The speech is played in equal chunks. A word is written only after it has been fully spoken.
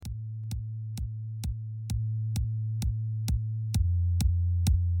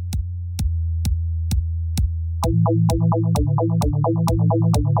Hello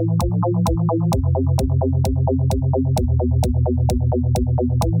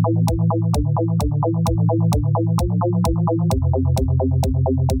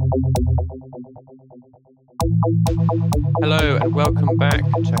and welcome back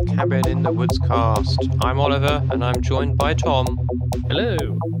to Cabin in the Woods cast. I'm Oliver and I'm joined by Tom, Hello.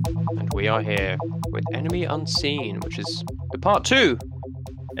 and we are here with Enemy Unseen, which is the part 2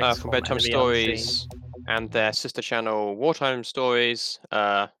 from Bedtime Enemy Stories and their sister channel Wartime Stories,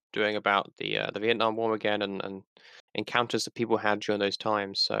 doing about the Vietnam War again and encounters that people had during those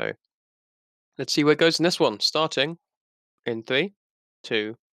times. So let's see where it goes in this one, starting in 3,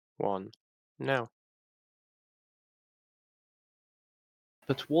 2, 1, now.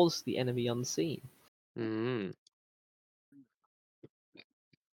 But was the enemy unseen? Mm.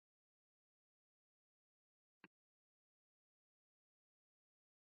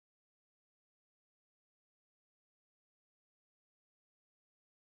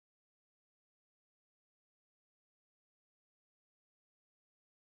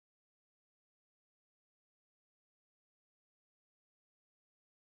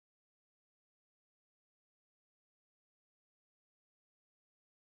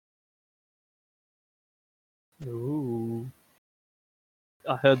 Ooh.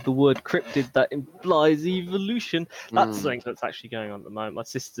 I heard the word cryptid that implies evolution. That's Mm. something that's actually going on at the moment. My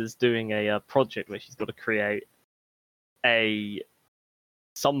sister's doing a project where she's got to create a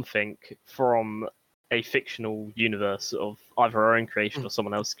something from a fictional universe of either her own creation or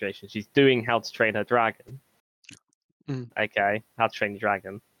someone else's creation. She's doing How to Train Her Dragon. Mm. Okay, How to Train Your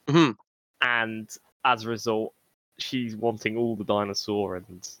Dragon. Mhm. And as a result, she's wanting all the dinosaur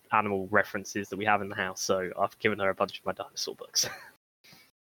and animal references that we have in the house, so I've given her a bunch of my dinosaur books.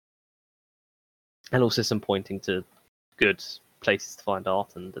 And also some pointing to good places to find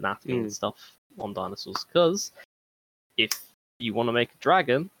art and anatomy and stuff on dinosaurs, because if you want to make a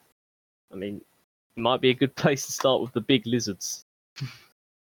dragon, I mean, it might be a good place to start with the big lizards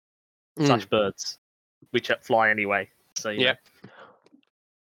slash birds, which fly anyway, so you know.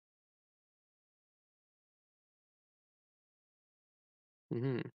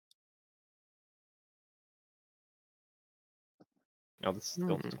 Mm-hmm. Oh, this is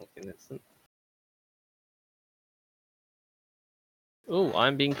Golf Talking Instant. Oh,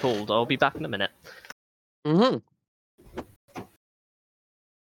 I'm being called. I'll be back in a minute. Mm-hmm.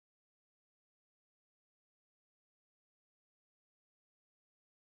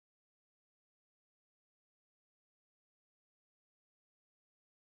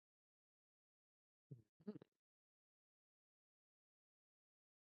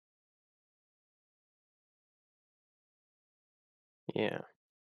 Yeah.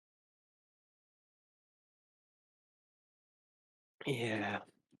 Yeah.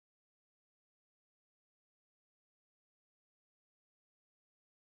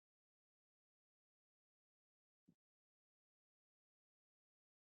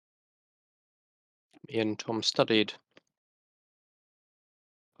 Me and Tom studied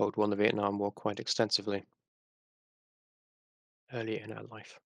World War and the Vietnam War quite extensively early in our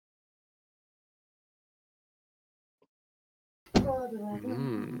life.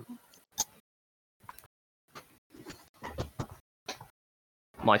 Mm.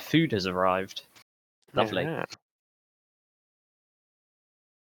 My food has arrived. Lovely. Yeah.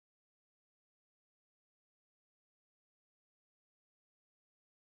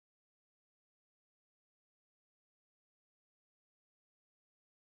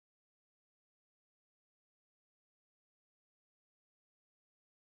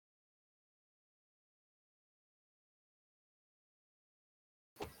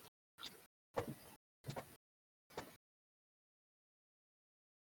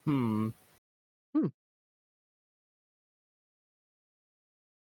 Hmm.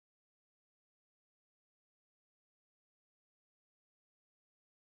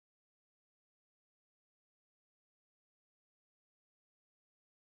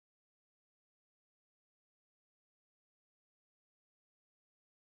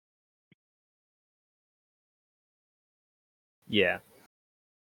 Yeah.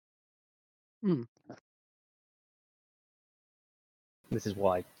 Mm. This is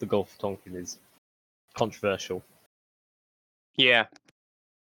why the Gulf of Tonkin is controversial. Yeah.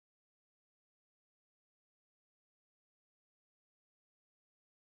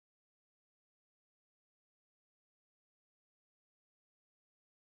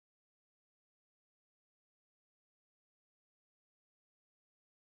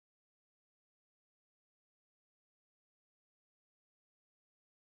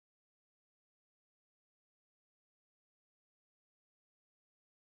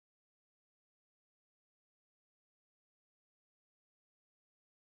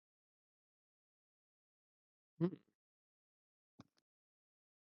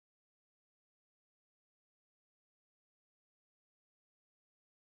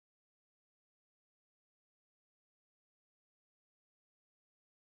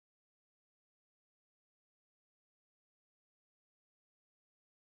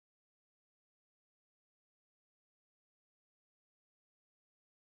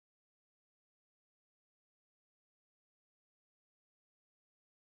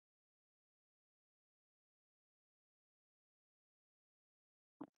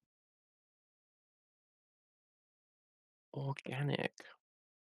 Organic.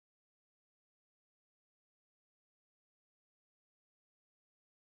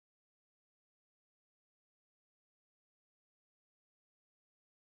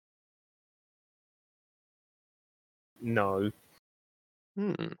 No.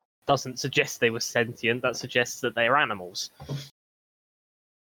 Hmm. Doesn't suggest they were sentient, that suggests that they are animals.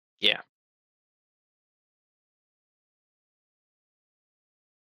 Yeah.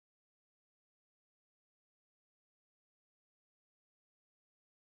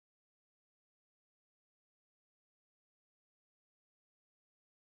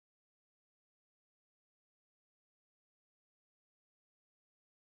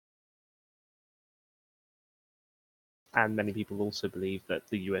 And many people also believe that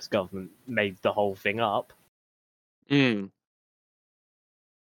the US government made the whole thing up. Hmm.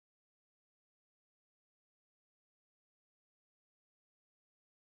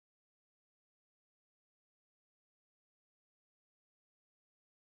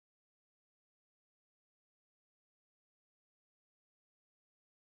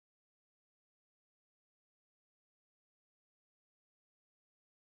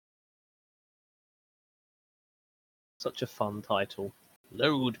 Such a fun title.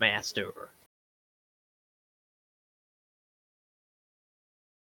 Loadmaster.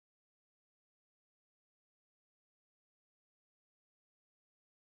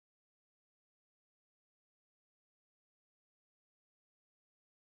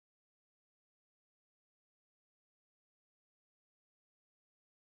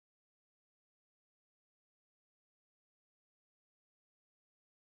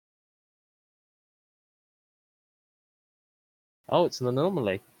 Oh, it's an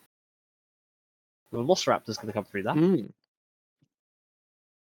anomaly. The Velociraptor's going to come through that. Hmm.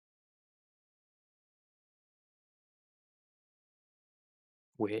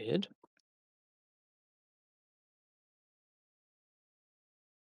 Weird.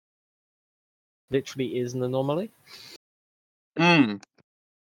 Literally is an anomaly. Hmm.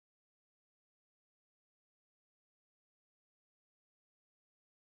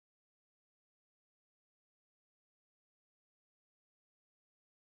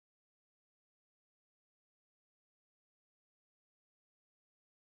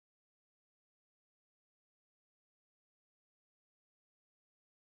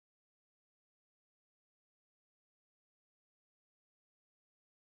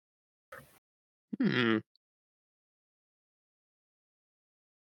 Hmm.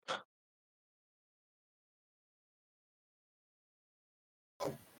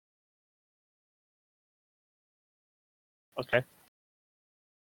 Okay.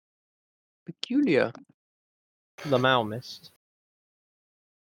 Peculiar. The Mao missed.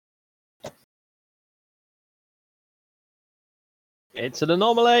 It's an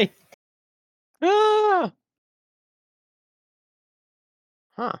anomaly! Ah.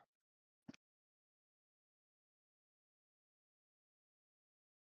 Huh.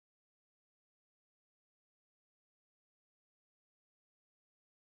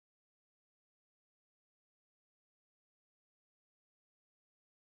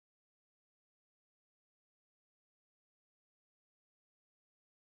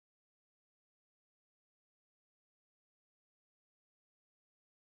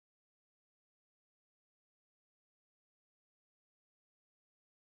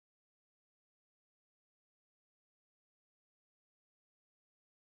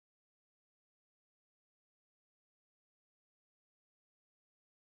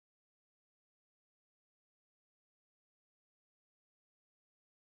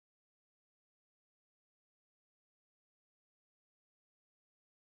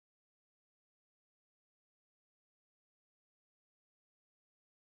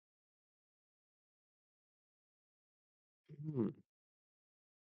 Hmm.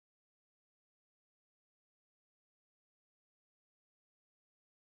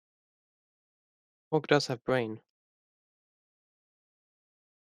 Hog does have brain.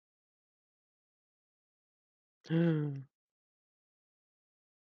 Hmm.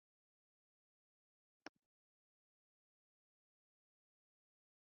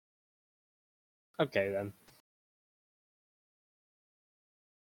 Okay then.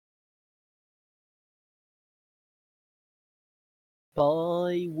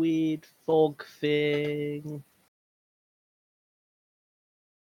 Bye, weird fog thing.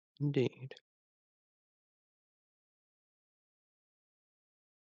 Indeed.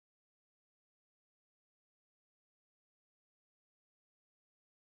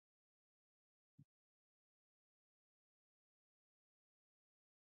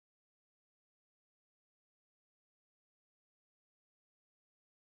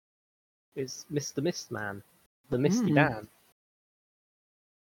 It's Mr. Mistman. The Misty Mm. Dam.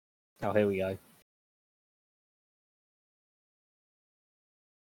 Oh, here we go.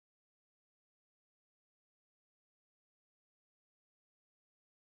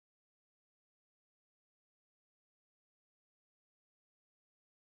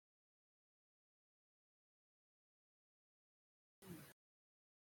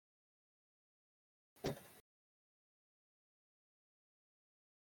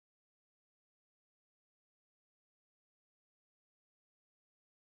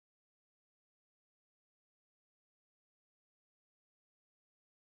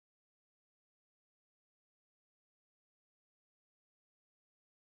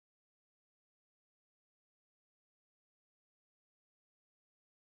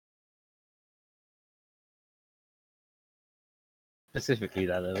 Specifically,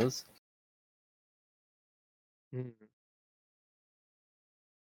 that is. Mm.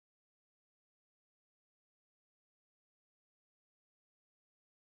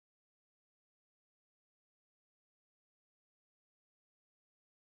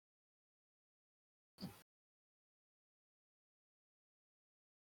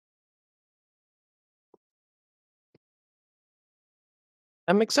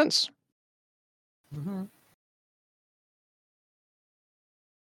 That makes sense. Mm-hmm.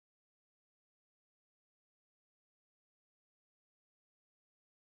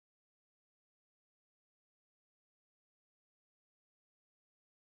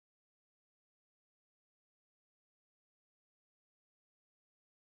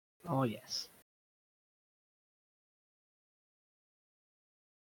 Oh, yes.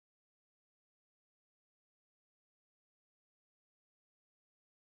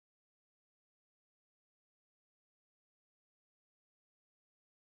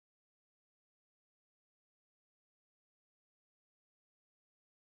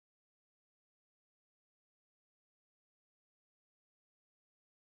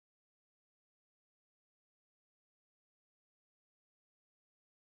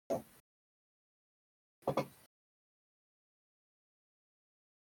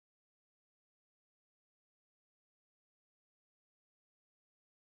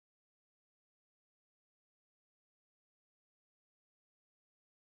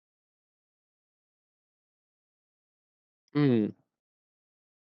 Mm.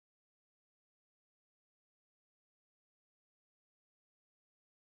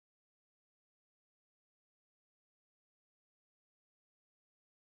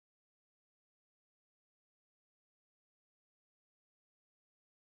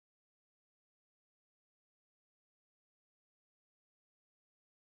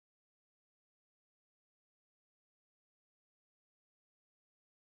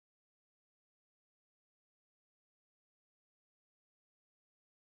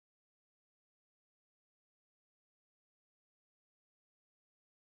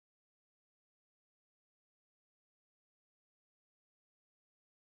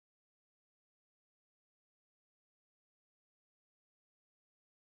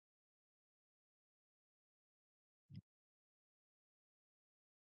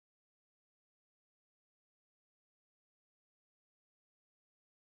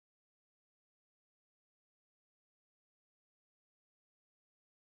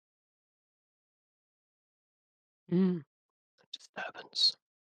 Mm. Disturbance.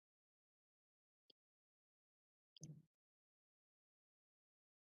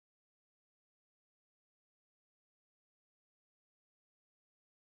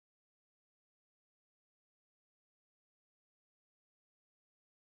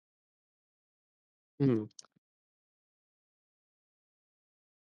 Mm.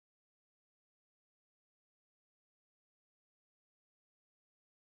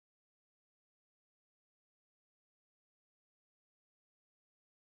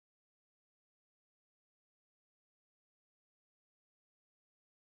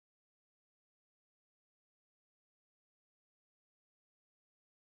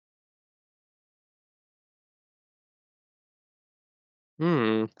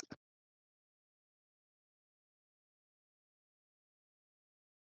 Mm.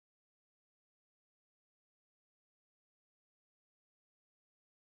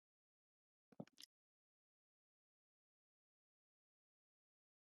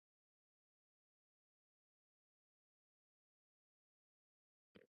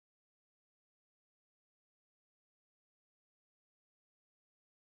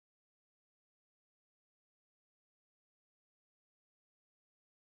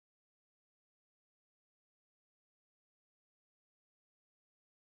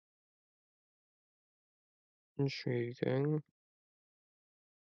 Intriguing.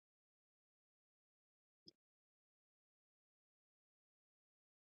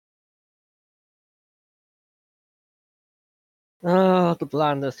 Ah, the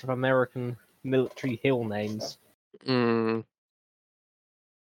blandest of American military hill names. Mm.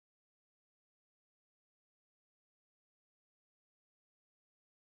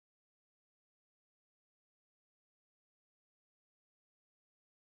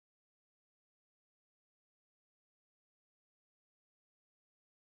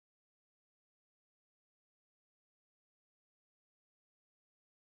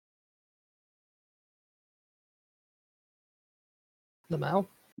 The Mao.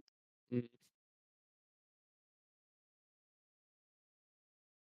 Mm.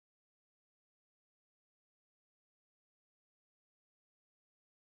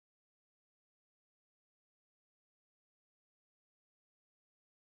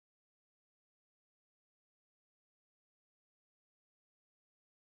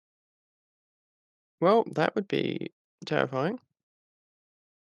 Well, that would be terrifying.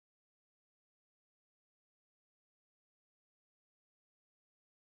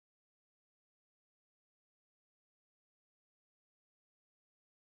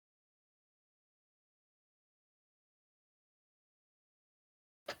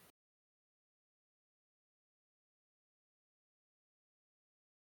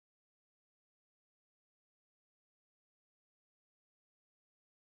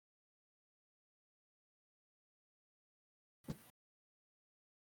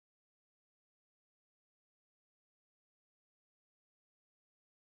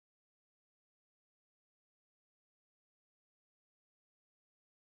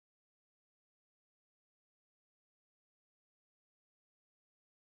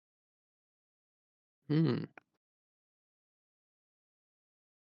 Hmm.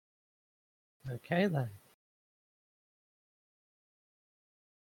 Okay then.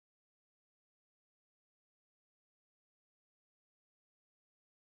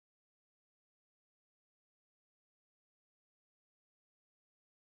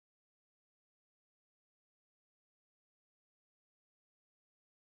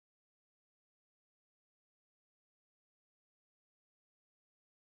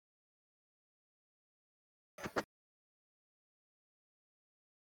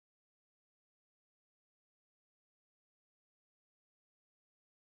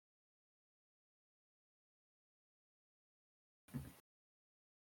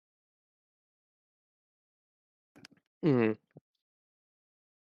 Hmm.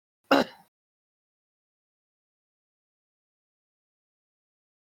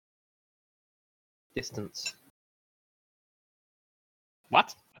 Distance.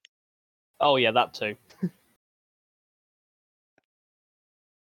 What? Oh yeah, that too.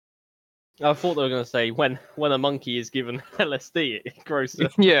 I thought they were going to say when a monkey is given LSD, it grows to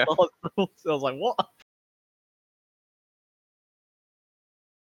Yeah. large levels. I was like, what?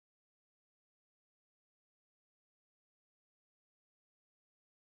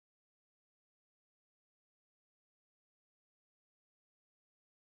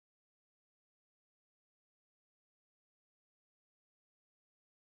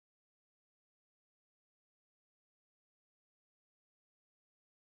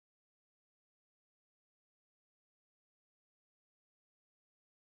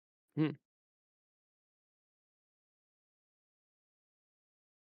 Hmm.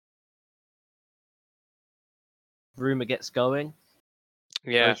 Rumor gets going,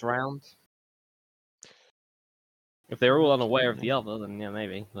 Yeah. goes round. If they're all unaware of the other, then yeah,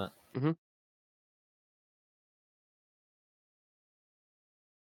 maybe. But Mm-hmm.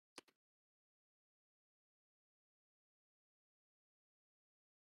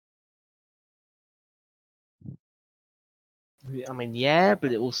 I mean, yeah,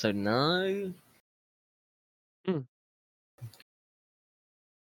 but also no. Mm.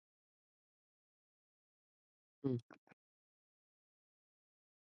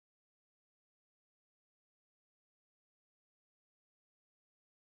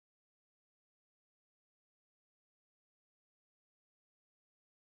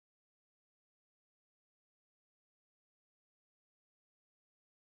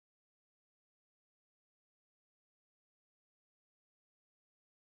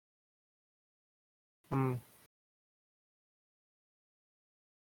 Mm.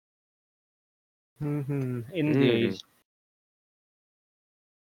 Hmm. Indeed. Mm.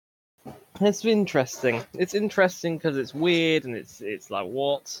 It's interesting. It's interesting because it's weird and it's like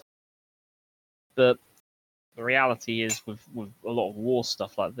what? But the reality is with a lot of war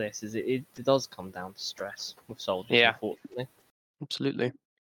stuff like this is it does come down to stress with soldiers, Yeah. unfortunately. Absolutely.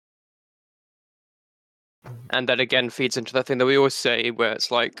 And that again feeds into the thing that we always say, where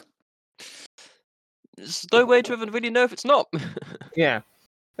it's like, there's no way to even really know if it's not. Yeah.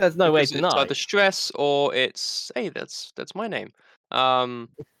 There's no way because to it's know. either stress or it's hey, that's my name. Um,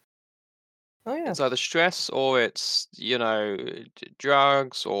 Oh yeah. it's either stress or it's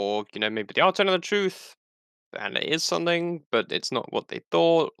drugs or maybe the alternative truth, and it is something, but it's not what they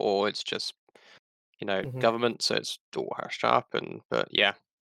thought, or it's just Hmm. government, so it's all hushed up. And but yeah,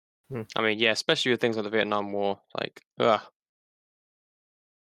 Hmm. I mean, yeah, especially with things like the Vietnam War, like,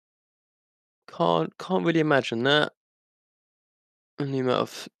 can't really imagine that, and the amount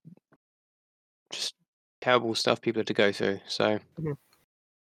of just terrible stuff people had to go through. So Hmm.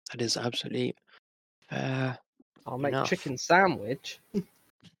 that is absolutely fair I'll make enough. chicken sandwich.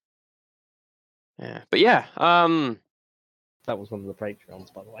 Yeah, but yeah, That was one of the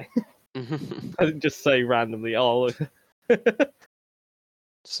Patreons, by the way. I didn't just say randomly. Oh, look.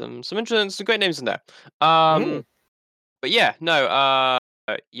 some interesting, some great names in there. Mm. But yeah, no,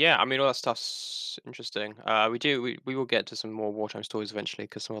 yeah, I mean, all that stuff's interesting. We will get to some more wartime stories eventually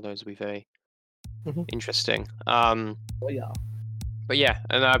because some of those will be very Mhm. interesting. Oh yeah. But yeah,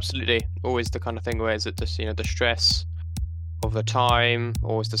 and absolutely, always the kind of thing where is it just the stress of the time,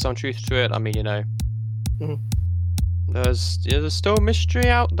 or is there some truth to it? I mean, Mhm. there's still mystery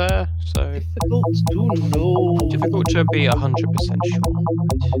out there, so Difficult to know. difficult to be 100% sure.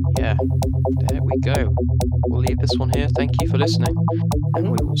 But yeah, there we go. We'll leave this one here. Thank you for listening, and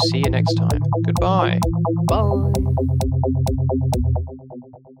we will see you next time. Goodbye. Bye.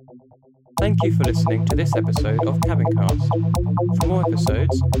 Thank you for listening to this episode of Cabincast. For more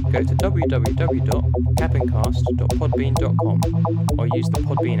episodes, go to www.cabincast.podbean.com or use the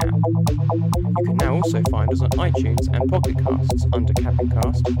Podbean app. You can now also find us on iTunes and Pocket Casts under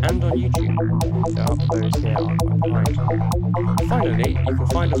Cabincast and on YouTube. The uploads here are quite behind. Finally, you can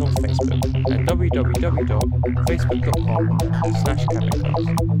find us on Facebook at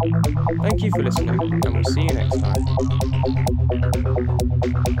www.facebook.com/Cabincast. Thank you for listening, and we'll see you next time.